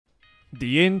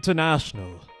The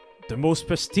International, the most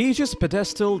prestigious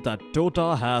pedestal that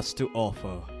Dota has to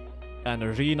offer. An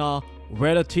arena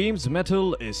where a team's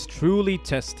mettle is truly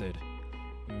tested.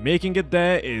 Making it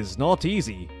there is not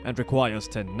easy and requires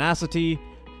tenacity,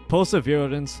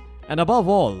 perseverance, and above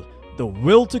all, the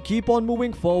will to keep on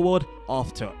moving forward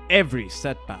after every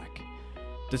setback.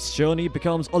 This journey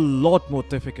becomes a lot more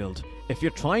difficult if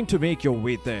you're trying to make your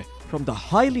way there from the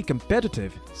highly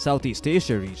competitive Southeast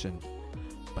Asia region.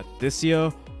 But this year,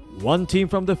 one team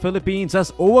from the Philippines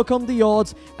has overcome the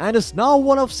odds and is now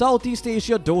one of Southeast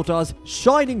Asia Dota's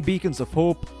shining beacons of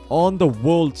hope on the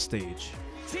world stage.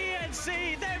 TNC,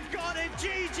 they've got it!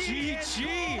 GG!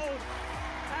 GG!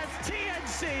 As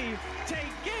TNC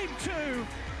take game 2,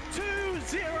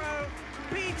 2-0,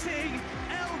 beating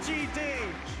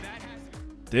LGD.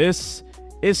 This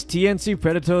is TNC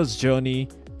Predator's journey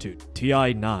to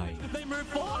TI9. They move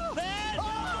forward there!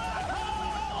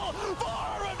 Oh!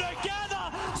 Four of them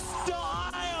together!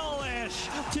 Stylish!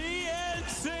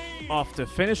 TNC! After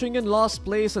finishing in last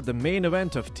place at the main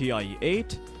event of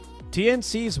TI8,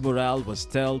 TNC's morale was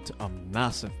dealt a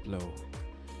massive blow.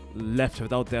 Left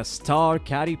without their star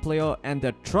carry player and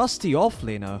their trusty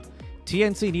offlaner,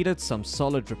 TNC needed some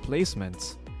solid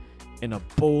replacements. In a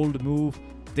bold move,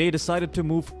 they decided to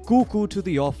move Kuku to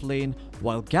the offlane,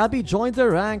 while Gabby joined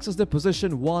their ranks as the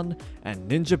position 1 and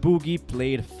Ninja Boogie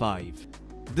played 5.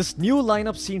 This new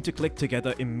lineup seemed to click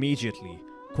together immediately,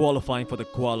 qualifying for the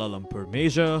Kuala Lumpur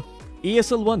Major,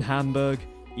 ESL1 Hamburg,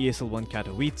 ESL1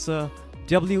 Katowice,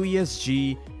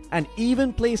 WESG, and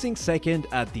even placing second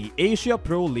at the Asia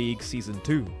Pro League Season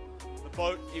 2. The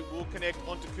boat, it will connect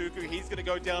onto Kuku. He's going to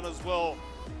go down as well.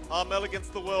 Armel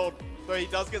against the world, though he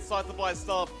does get sighted by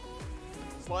stuff.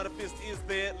 Sleight of Fist is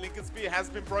there. Lincoln Spear has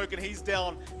been broken. He's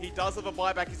down. He does have a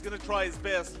buyback. He's going to try his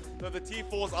best. Though the Tier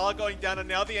 4s are going down, and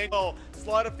now the Angel.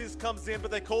 Sleight of Fist comes in, but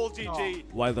they call GG.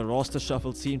 While the roster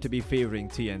shuffle seemed to be favoring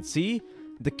TNC,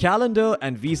 the calendar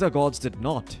and visa gods did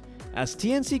not, as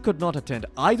TNC could not attend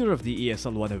either of the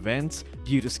ESL1 events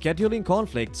due to scheduling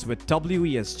conflicts with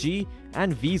WESG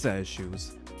and visa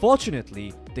issues.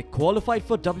 Fortunately, they qualified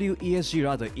for WESG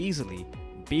rather easily,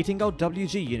 beating out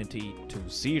WG Unity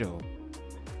 2-0.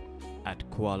 At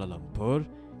Kuala Lumpur,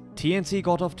 TNC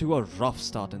got off to a rough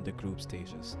start in the group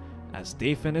stages, as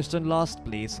they finished in last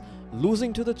place,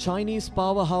 losing to the Chinese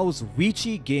powerhouse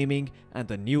Vici Gaming and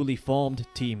the newly formed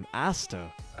Team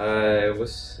Aster. I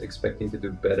was expecting to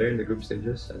do better in the group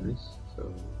stages at least,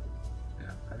 so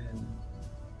yeah, I mean,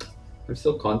 I'm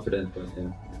still confident, but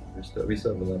yeah, we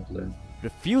still have a lot to learn.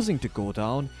 Refusing to go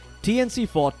down, TNC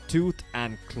fought tooth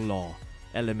and claw,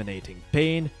 eliminating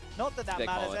Pain Not that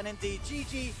matters, and indeed,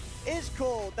 GG is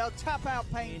called. They'll tap out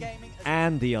Pain Gaming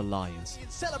and the Alliance. in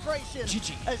celebration.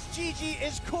 GG. As GG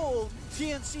is called,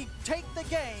 TNC take the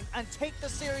game and take the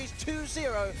series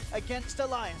 2-0 against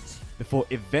Alliance. Before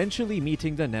eventually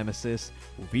meeting the nemesis,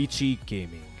 Vici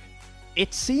Gaming.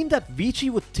 It seemed that Vici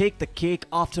would take the cake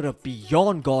after a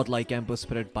beyond godlike Ember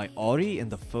Spirit by Ori in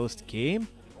the first game.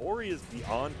 Ori is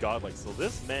beyond godlike, so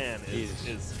this man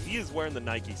is wearing the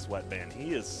Nike sweatband.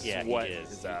 He is sweating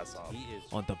his ass off.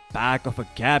 On the back of a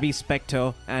Gabby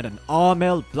Spectre and an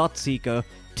Armel Bloodseeker,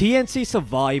 TNC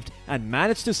survived and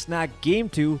managed to snag Game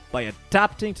 2 by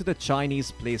adapting to the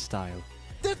Chinese playstyle.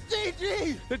 The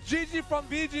GG! The GG from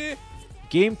BG!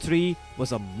 Game 3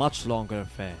 was a much longer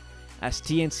affair, as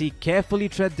TNC carefully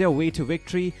tread their way to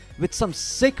victory with some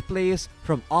sick plays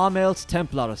from Armel's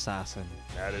Templar Assassin.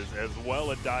 That is as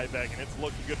well a dieback, and it's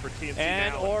looking good for TNC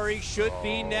And now. Ori should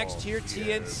be next here.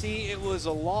 TNC, it was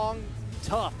a long,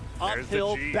 tough,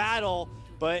 uphill battle,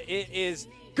 but it is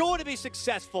going to be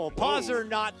successful. Pause or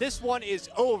not, this one is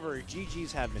over.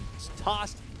 GGs have been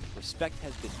tossed. Respect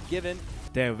has been given.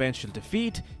 Their eventual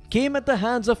defeat came at the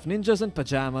hands of Ninjas in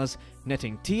Pajamas,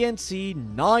 netting TNC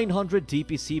 900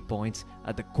 DPC points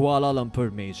at the Kuala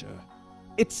Lumpur Major.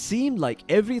 It seemed like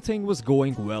everything was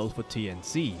going well for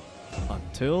TNC,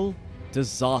 until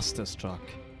disaster struck.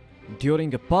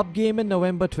 During a pub game in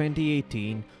November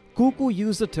 2018, Kuku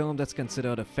used a term that's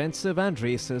considered offensive and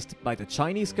racist by the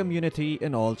Chinese community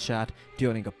in all chat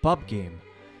during a pub game.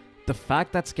 The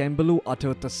fact that Skembalu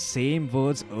uttered the same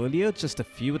words earlier just a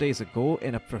few days ago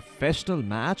in a professional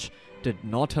match did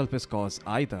not help his cause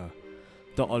either.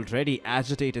 The already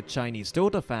agitated Chinese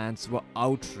Dota fans were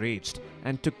outraged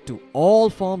and took to all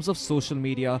forms of social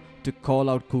media to call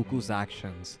out Kuku's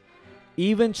actions.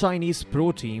 Even Chinese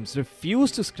pro teams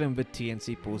refused to scrim with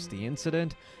TNC post the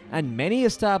incident, and many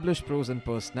established pros and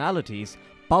personalities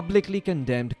publicly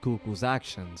condemned Kuku's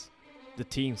actions. The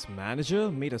team's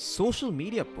manager made a social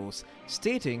media post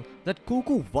stating that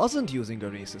Kuku wasn't using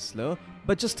a racist slur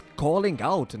but just calling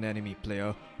out an enemy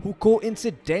player who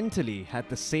coincidentally had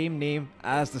the same name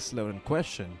as the slur in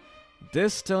question.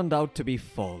 This turned out to be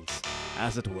false,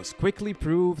 as it was quickly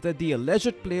proved that the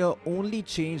alleged player only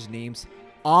changed names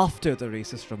after the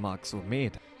racist remarks were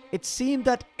made. It seemed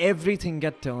that everything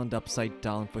got turned upside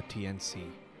down for TNC.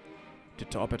 To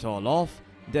top it all off,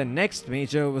 their next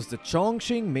major was the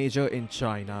Chongqing Major in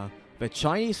China, where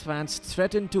Chinese fans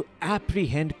threatened to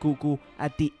apprehend Kuku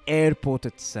at the airport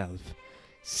itself.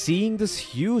 Seeing this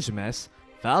huge mess,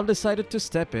 Valve decided to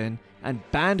step in and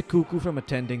banned Kuku from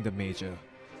attending the major.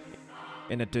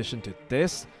 In addition to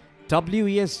this,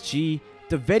 WESG,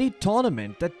 the very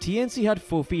tournament that TNC had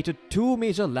forfeited 2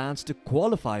 major lands to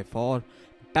qualify for,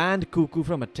 banned Kuku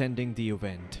from attending the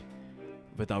event.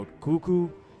 Without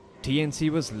Kuku, TNC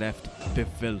was left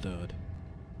bewildered.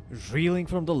 Reeling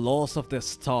from the loss of their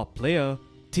star player,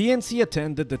 TNC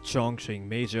attended the Chongqing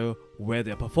Major, where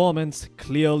their performance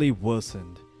clearly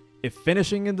worsened. If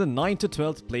finishing in the 9th to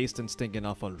 12th place didn't sting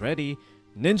enough already,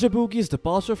 Ninja Boogie's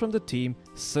departure from the team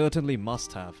certainly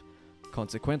must have.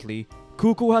 Consequently,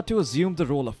 Kuku had to assume the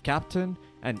role of captain,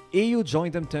 and AU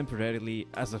joined them temporarily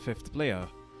as a 5th player.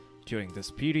 During this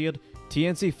period,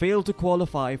 TNC failed to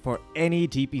qualify for any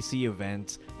DPC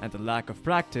events, and the lack of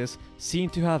practice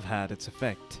seemed to have had its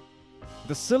effect.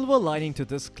 The silver lining to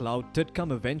this cloud did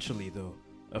come eventually though.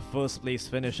 A first place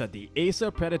finish at the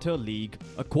Epicenter Predator League,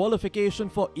 a qualification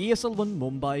for ESL1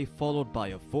 Mumbai followed by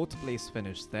a 4th place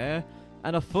finish there,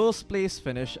 and a first place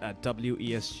finish at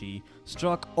WESG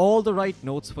struck all the right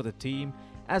notes for the team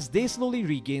as they slowly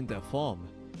regained their form.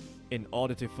 In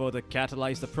order to further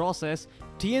catalyze the process,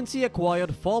 TNC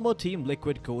acquired former Team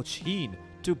Liquid coach Heen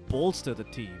to bolster the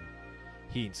team.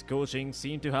 Heen's coaching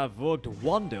seemed to have worked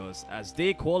wonders as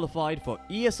they qualified for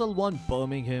ESL1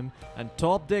 Birmingham and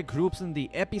topped their groups in the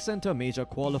Epicenter Major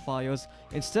qualifiers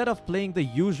instead of playing the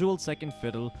usual second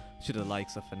fiddle to the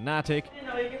likes of Fnatic.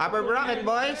 Upper bracket,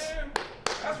 boys!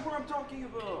 That's what I'm talking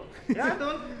about. Yeah,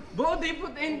 don't. Bro, they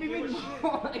put NB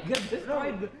I got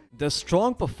destroyed. The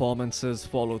strong performances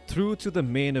followed through to the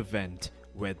main event,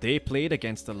 where they played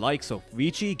against the likes of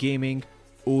VG Gaming,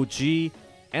 OG,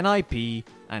 NIP,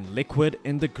 and Liquid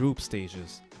in the group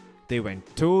stages. They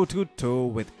went toe-to-toe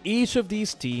with each of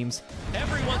these teams.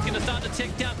 Everyone's going to start to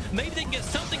tick down. Maybe they can get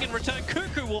something in return.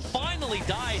 Kuku will finally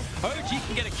die. OG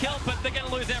can get a kill, but they're going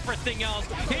to lose everything else.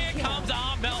 Here comes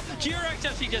Armel. Durex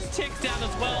actually just ticks down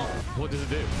as well. What does it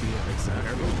do?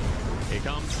 Here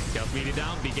comes. Scouts media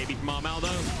down. BKB from Armel though.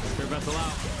 Spirit Vessel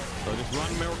out. They'll just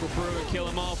run Miracle through and kill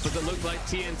him off, but it looks like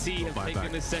TNC has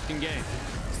taken this second game.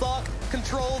 Stark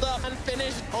controlled up and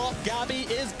finished off. Gabby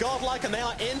is godlike and they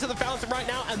are into the fountain right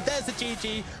now, and there's a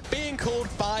GG being called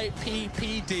by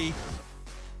PPD.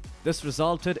 This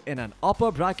resulted in an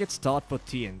upper bracket start for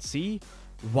TNC,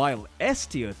 while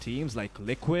S-tier teams like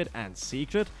Liquid and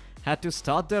Secret had to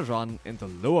start their run in the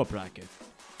lower bracket.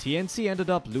 TNC ended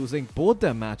up losing both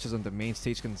their matches on the main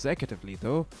stage consecutively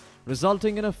though,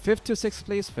 resulting in a 5th to 6th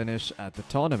place finish at the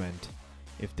tournament.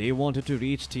 If they wanted to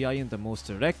reach TI in the most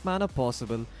direct manner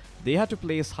possible, they had to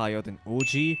place higher than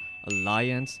OG,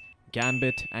 Alliance,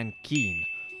 Gambit and Heen,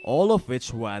 all of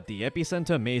which were at the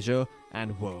Epicenter Major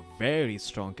and were very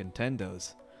strong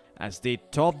contenders, as they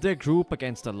topped their group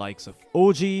against the likes of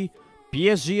OG,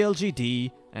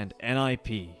 PSG.LGD and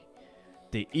NIP.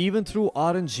 They even threw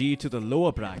RNG to the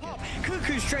lower bracket.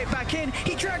 Kuku straight back in.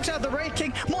 He drags out the Raid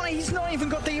King. Money, he's not even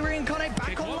got the reincarnate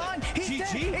back online.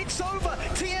 He's dead. It's over.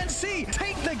 TNC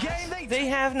take the game. They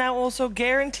have now also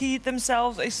guaranteed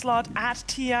themselves a slot at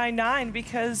TI9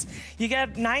 because you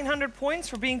get 900 points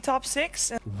for being top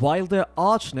 6. While their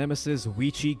arch nemesis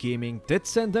VG Gaming did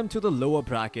send them to the lower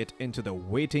bracket into the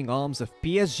waiting arms of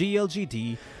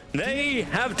PSG.LGD, they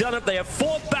have done it. They have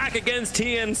fought back against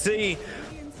TNC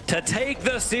to take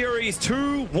the series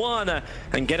 2-1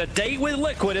 and get a date with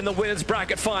Liquid in the winners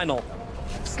bracket final.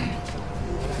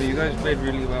 So you guys played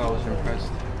really well. I was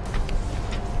impressed.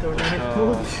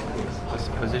 This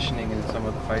positioning in some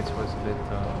of the fights was a bit,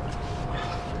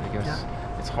 I guess,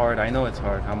 it's hard. I know it's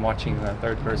hard. I'm watching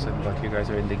third person, but you guys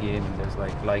are in the game and there's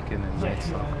like Lycan and Night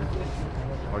Stalker.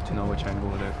 Hard to know which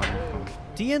angle they're coming from.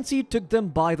 TNC took them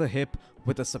by the hip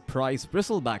with a surprise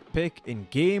bristleback pick in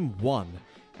Game 1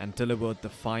 and delivered the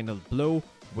final blow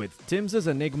with Tim's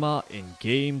Enigma in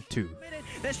Game 2.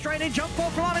 They're straight in, jump ball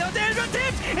from Army. There's a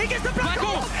Tims! He gets the block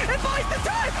off! It buys the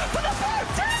time for the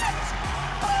first Tims!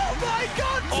 Oh my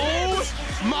god, Tims!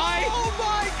 Oh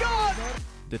my god!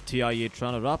 The TI8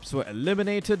 runner-ups were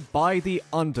eliminated by the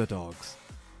underdogs.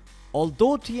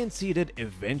 Although TNC did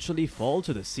eventually fall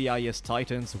to the CIS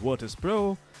Titans Virtus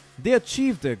Pro, they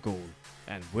achieved their goal,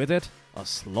 and with it, a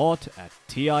slot at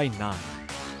TI9.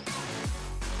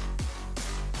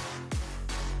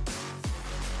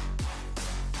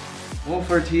 Well,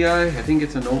 for TI, I think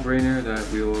it's a no-brainer that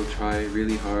we will try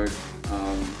really hard.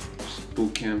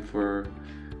 Boot camp for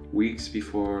weeks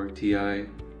before TI.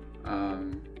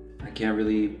 I can't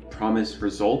really promise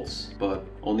results, but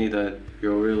only that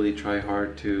we'll really try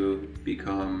hard to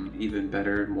become even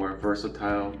better, more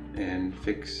versatile, and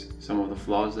fix some of the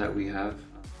flaws that we have.